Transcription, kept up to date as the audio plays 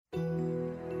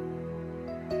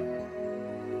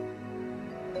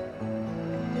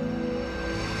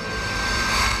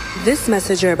This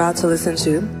message you're about to listen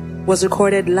to was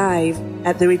recorded live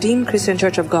at the Redeemed Christian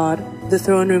Church of God, the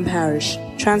Throne Room Parish,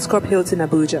 Transcorp Hilton,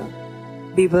 Abuja.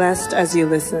 Be blessed as you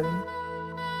listen.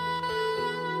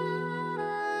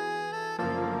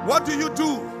 What do you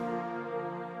do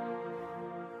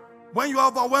when you are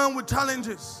overwhelmed with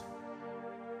challenges?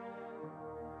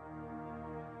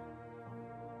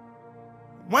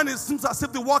 When it seems as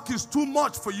if the work is too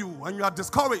much for you and you are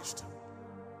discouraged,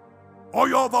 or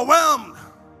you're overwhelmed,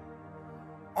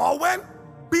 or when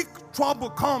big trouble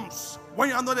comes when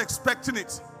you are not expecting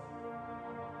it.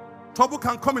 Trouble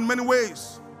can come in many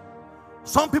ways.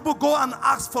 Some people go and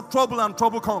ask for trouble and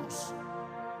trouble comes.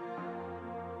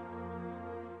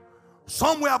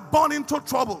 Some were born into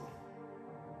trouble.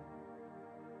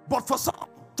 But for some,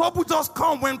 trouble just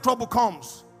comes when trouble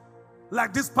comes.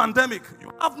 Like this pandemic.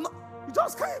 It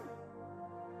just came.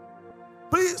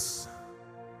 Please,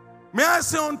 may I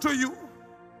say unto you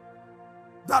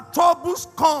that troubles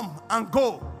come and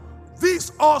go.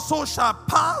 This also shall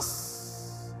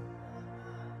pass.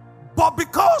 But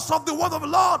because of the word of the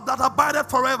Lord that abideth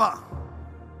forever,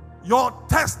 your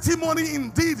testimony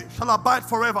indeed shall abide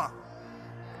forever.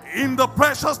 In the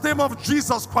precious name of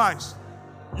Jesus Christ.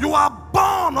 You are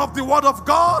born of the word of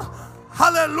God.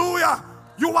 Hallelujah.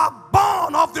 You are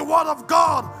born of the word of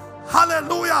God.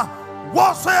 Hallelujah.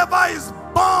 Whatsoever is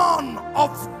born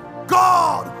of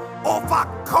God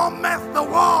overcometh the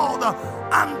world,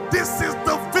 and this is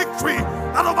the victory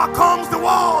that overcomes the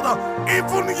world,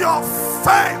 even your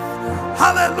faith.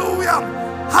 Hallelujah,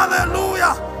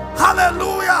 hallelujah,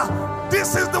 hallelujah.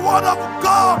 This is the word of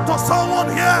God to someone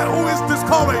here who is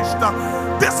discouraged.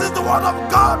 This is the word of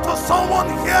God to someone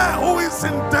here who is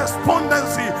in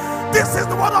despondency. This is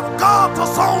the word of God to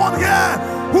someone here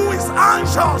who is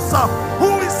anxious,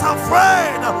 who is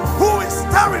afraid, who is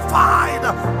terrified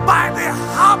by the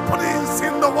happenings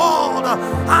in the world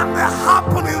and the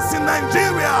happenings in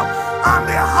Nigeria and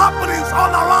the happenings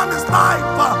all around his life.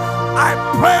 I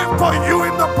pray for you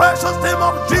in the precious name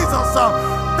of Jesus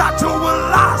that you will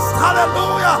last.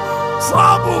 Hallelujah.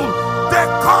 Trouble, they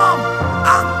come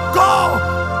and go,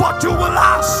 but you will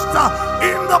last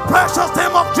in the precious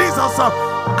name of Jesus.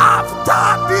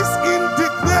 After this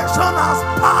indignation has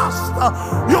passed,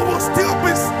 you will still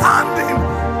be standing.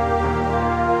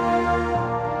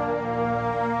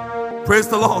 Praise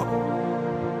the Lord.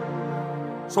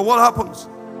 So what happens?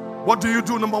 What do you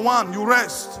do? Number one, you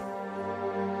rest.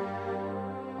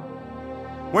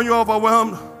 When you're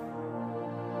overwhelmed,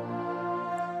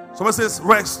 somebody says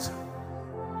rest.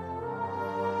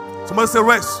 Somebody say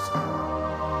rest.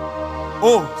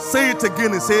 Oh, say it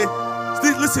again and say,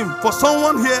 listen, for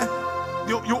someone here,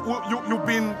 you've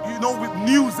been, with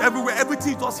news everywhere,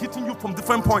 everything just hitting you from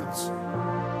different points.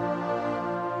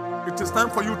 It is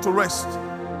time for you to rest.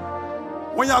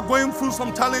 When you are going through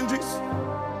some challenges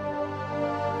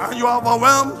and you are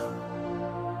overwhelmed,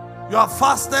 you have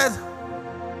fasted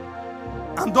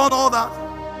and done all that,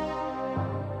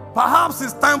 perhaps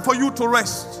it's time for you to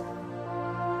rest.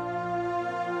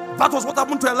 That was what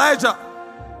happened to Elijah.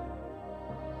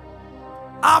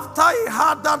 After he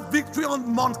had that victory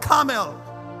on Mount Carmel,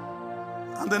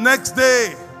 and the next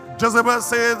day, Jezebel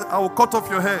said, I will cut off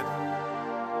your head.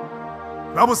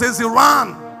 The Bible says he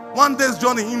ran 1 day's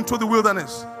journey into the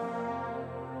wilderness.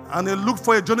 And he looked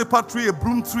for a juniper tree, a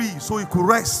broom tree, so he could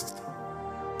rest.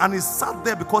 And he sat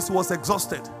there because he was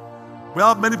exhausted.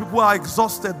 Well, many people are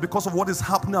exhausted because of what is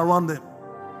happening around them.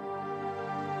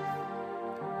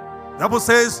 The Bible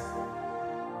says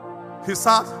he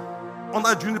sat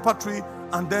under a juniper tree,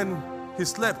 and then he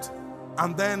slept.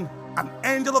 And then an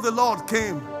angel of the Lord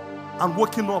came and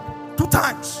woke him up 2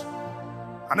 times.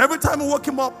 And every time he woke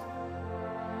him up,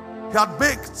 he had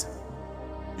baked,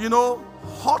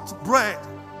 hot bread.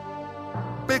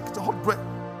 Baked hot bread.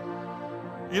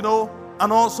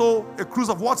 And also a cruse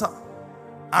of water.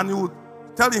 And he would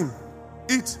tell him,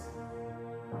 eat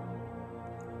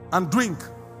and drink.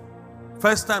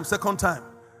 First time, second time.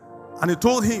 And he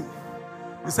told him,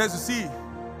 he says, you see,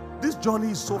 this journey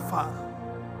is so far.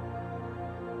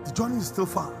 The journey is still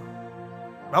far.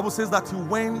 The Bible says that he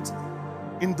went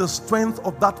in the strength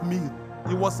of that meal.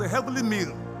 It was a heavenly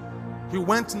meal. He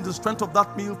went in the strength of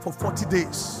that meal for 40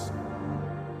 days.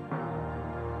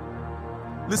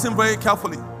 Listen very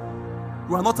carefully.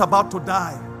 You are not about to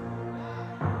die.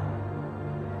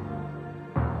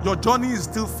 Your journey is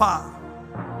still far.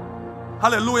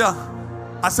 Hallelujah.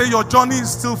 I say your journey is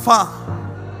still far.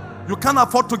 You can't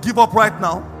afford to give up right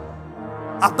now.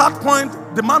 At that point,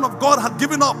 the man of God had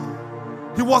given up.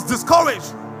 He was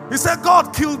discouraged. He said,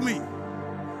 God killed me.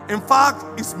 In fact,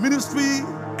 his ministry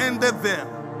ended there.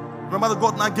 Remember that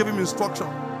God now gave him instruction.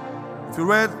 If you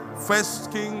read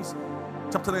 1 Kings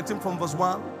chapter 19 from verse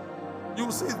 1. You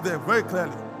will see it there very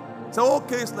clearly. Say,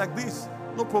 okay, it's like this.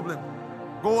 No problem.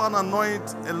 Go and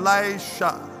anoint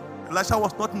Elisha. Elisha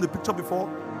was not in the picture before.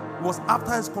 It was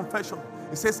after his confession.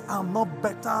 He says, I'm not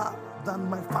better than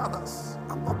my fathers.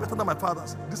 I'm not better than my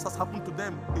fathers. This has happened to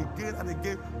them again and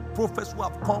again. Prophets who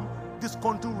have come, this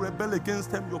country will rebel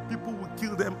against them. Your people will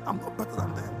kill them. I'm not better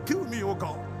than them. Kill me, oh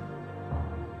God.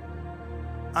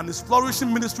 And his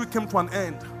flourishing ministry came to an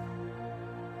end.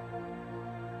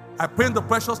 I pray in the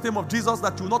precious name of Jesus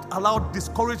that you will not allow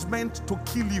discouragement to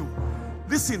kill you.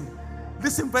 Listen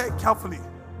very carefully.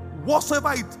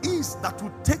 Whatsoever it is that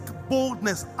will take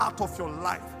boldness out of your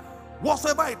life,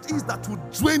 whatsoever it is that will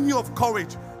drain you of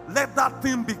courage, let that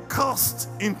thing be cast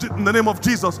in the name of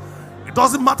Jesus. It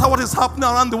doesn't matter what is happening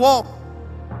around the world.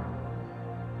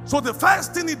 So the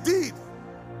first thing he did,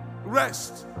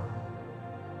 rest.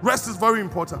 Rest is very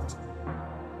important.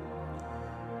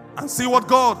 And see what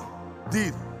God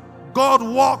did. God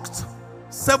walked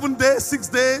 7 days, 6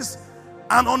 days,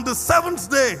 and on the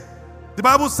 7th day, the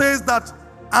Bible says that,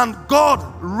 and God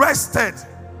rested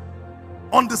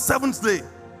on the 7th day.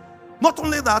 Not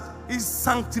only that, he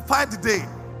sanctified the day.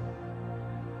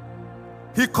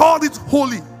 He called it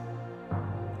holy.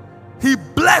 He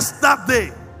blessed that day.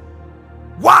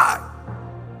 Why?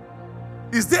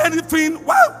 Is there anything,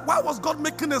 why was God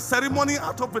making a ceremony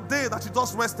out of a day that he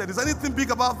just rested? Is anything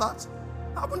big about that?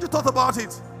 Haven't you thought about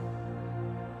it?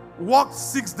 Walked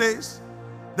 6 days.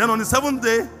 Then on the 7th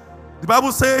day, the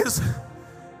Bible says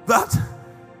that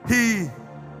he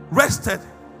rested.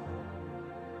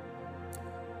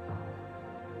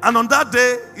 And on that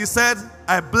day, he said,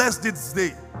 I blessed this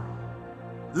day.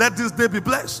 Let this day be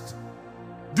blessed.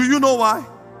 Do you know why?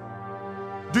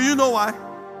 Do you know why?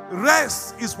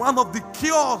 Rest is one of the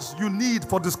cures you need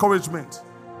for discouragement.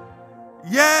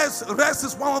 Yes, rest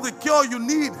is one of the cures you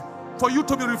need for you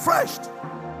to be refreshed.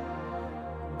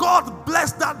 God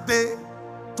blessed that day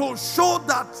to show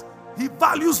that he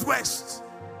values rest.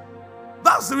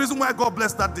 That's the reason why God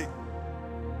blessed that day.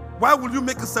 Why will you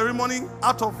make a ceremony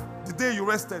out of the day you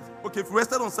rested? Okay, if you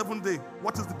rested on 7th day,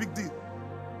 what is the big deal?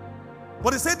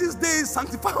 But he said, this day is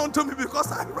sanctified unto me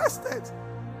because I rested.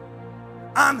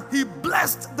 And he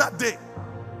blessed that day.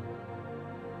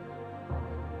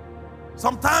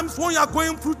 Sometimes when you are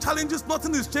going through challenges,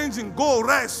 nothing is changing. Go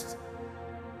rest.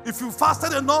 If you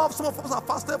fasted enough, some of us have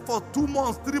fasted for 2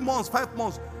 months, 3 months, 5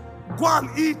 months. Go and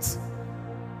eat.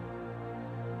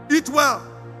 Eat well.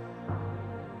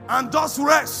 And just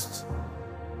rest.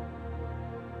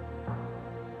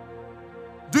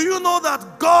 Do you know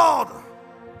that God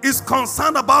is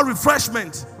concerned about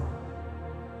refreshment?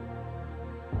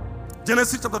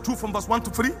 Genesis chapter 2 from verse 1 to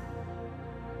 3.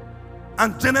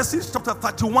 And Genesis chapter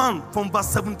 31 from verse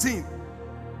 17.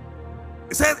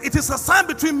 It said, it is a sign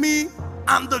between me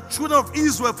and the children of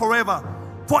Israel forever.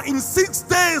 For in 6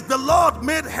 days the Lord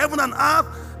made heaven and earth,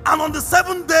 and on the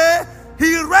 7th day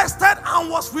he rested and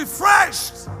was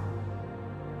refreshed.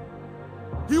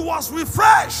 He was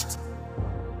refreshed.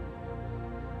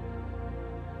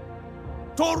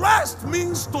 To rest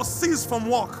means to cease from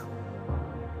work.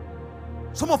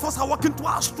 Some of us are working too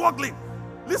hard, struggling.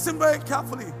 Listen very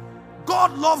carefully.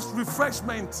 God loves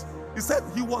refreshment. He said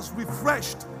he was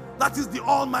refreshed. That is the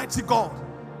Almighty God.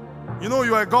 You know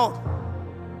you are God.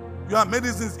 You are made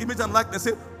in his image and likeness.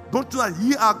 Say, don't you know that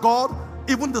ye are God,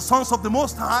 even the sons of the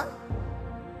Most High?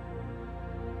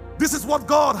 This is what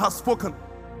God has spoken.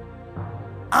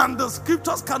 And the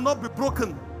scriptures cannot be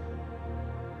broken.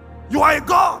 You are a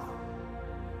God.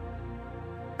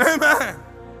 Amen.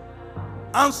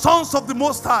 And sons of the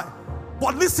Most High.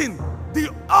 But listen,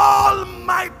 the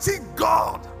Almighty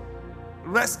God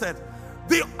rested.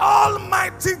 The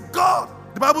Almighty God,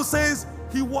 the Bible says,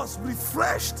 he was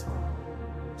refreshed.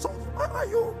 So where are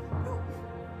you?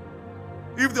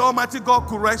 If the Almighty God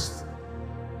could rest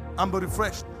and be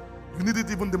refreshed, you need it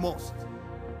even the most.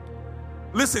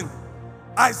 Listen,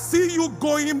 I see you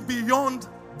going beyond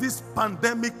this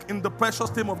pandemic in the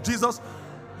precious name of Jesus.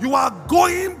 You are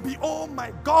going oh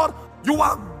my God, you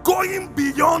are going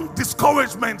beyond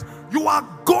discouragement. You are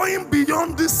going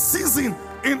beyond this season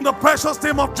in the precious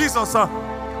name of Jesus.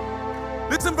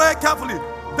 Listen very carefully.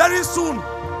 Very soon,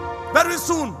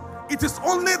 it is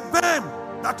only them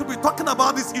that will be talking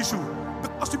about this issue,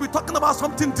 because you'll be talking about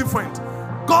something different.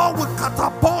 God will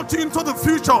catapult you into the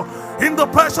future in the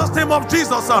precious name of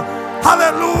Jesus.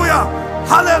 Hallelujah.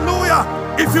 Hallelujah.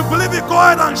 If you believe it, go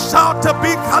ahead and shout a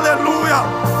big hallelujah.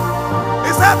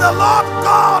 He said, the Lord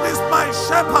God is my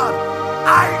shepherd,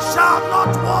 I shall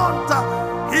not want.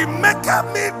 He maketh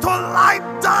me to lie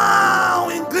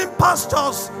down in green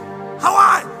pastures. How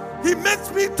He makes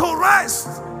me to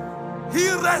rest. He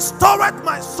restored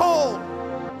my soul.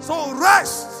 So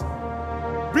rest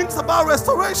brings about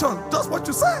restoration. Just what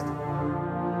you said.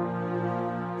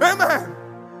 Amen.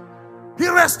 He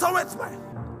restored me.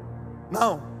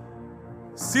 Now,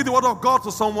 see the word of God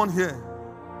to someone here.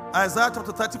 Isaiah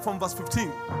chapter 30 from verse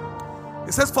 15.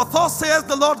 It says, for thus says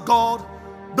the Lord God,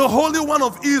 the Holy One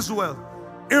of Israel,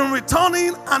 in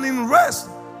returning and in rest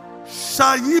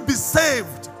shall ye be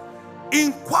saved.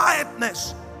 In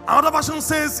quietness. Another version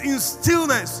says, in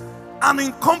stillness and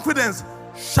in confidence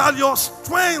shall your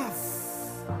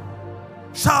strength,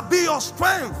 shall be your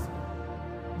strength.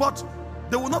 But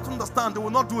they will not understand. They will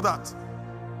not do that.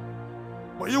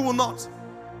 But you will not.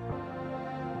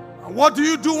 And what do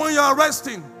you do when you are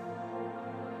resting?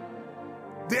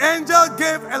 The angel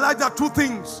gave Elijah two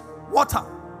things: water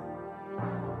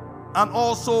and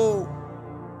also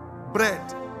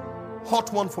bread,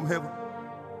 hot one from heaven.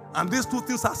 And these two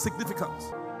things are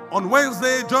significant. On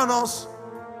Wednesday, join us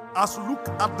as we look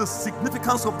at the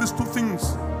significance of these two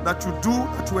things that you do,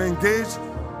 that you engage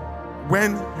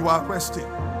when you are resting.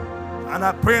 And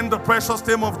I pray in the precious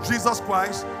name of Jesus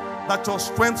Christ that your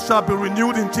strength shall be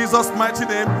renewed in Jesus' mighty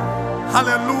name.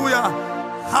 Hallelujah.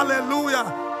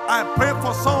 Hallelujah. I pray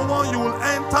for someone, you will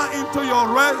enter into your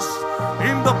rest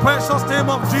in the precious name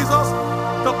of Jesus.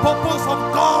 The purpose of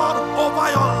God over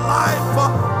your life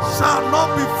shall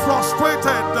not be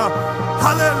frustrated.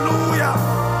 Hallelujah.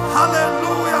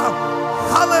 Hallelujah.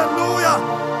 Hallelujah.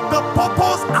 The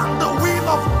purpose and the will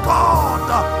of God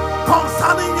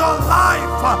concerning your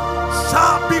life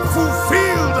shall be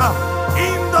fulfilled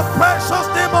in the precious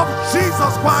name of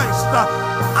Jesus Christ.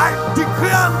 I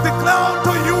decree and declare unto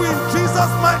you in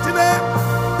Jesus' mighty name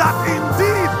that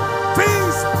indeed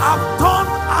things have turned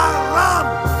around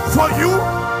for you,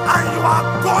 and you are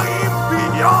going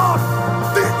beyond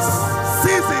this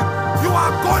season. You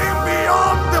are going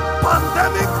beyond the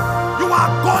pandemic. You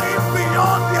are going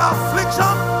beyond the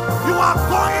affliction. You are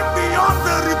going beyond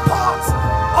the reports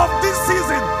of this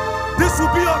season. This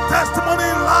will be your testimony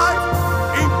in life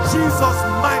in Jesus'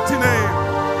 mighty name.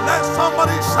 Let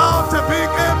somebody shout a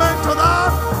big amen to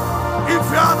that. If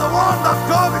you are the one that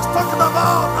God is talking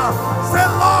about, say,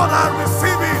 Lord, I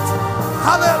receive it.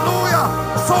 Hallelujah.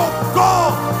 So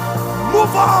go, move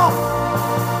on,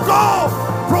 go,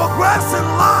 progress in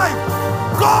life,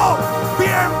 go, be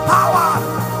empowered,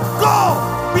 go,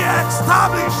 be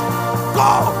established,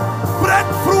 go, break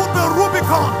through the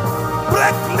Rubicon,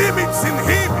 break limits in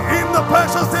Him in the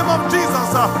precious name of Jesus.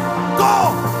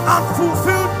 Go and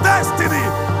fulfill destiny.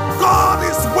 God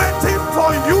is waiting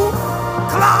for you.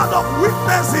 Cloud of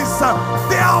witnesses,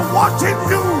 they are watching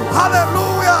you.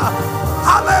 Hallelujah.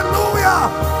 Hallelujah.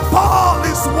 Paul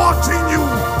is watching you.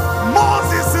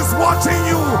 Moses is watching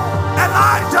you.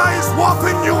 Elijah is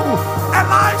watching you.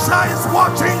 Elisha is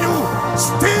watching you.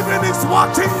 Stephen is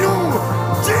watching you.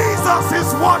 Jesus is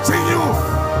watching you.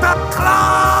 The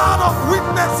cloud of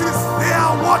witnesses, they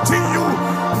are watching you,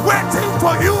 waiting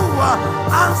for you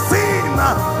and seeing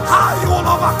how you will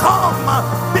overcome,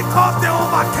 because they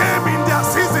overcame in their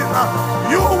season.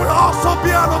 You will also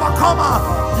be an overcomer.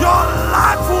 Your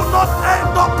life will not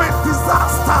end up a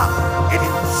disaster in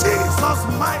Jesus'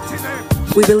 mighty name.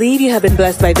 We believe you have been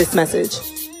blessed by this message.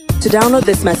 To download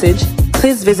this message,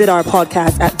 please visit our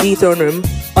podcast at The Throne Room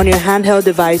on your handheld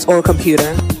device or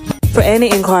computer. For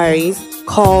any inquiries,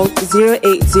 call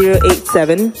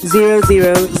 08087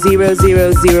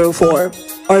 000004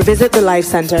 or visit the Life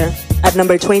Center at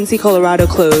number 20 Colorado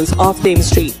Close off Dame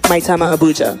Street, Maitama,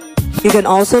 Abuja. You can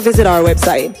also visit our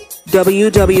website,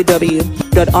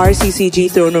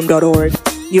 www.rccgthroneroom.org.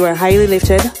 You are highly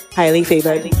lifted, highly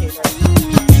favored.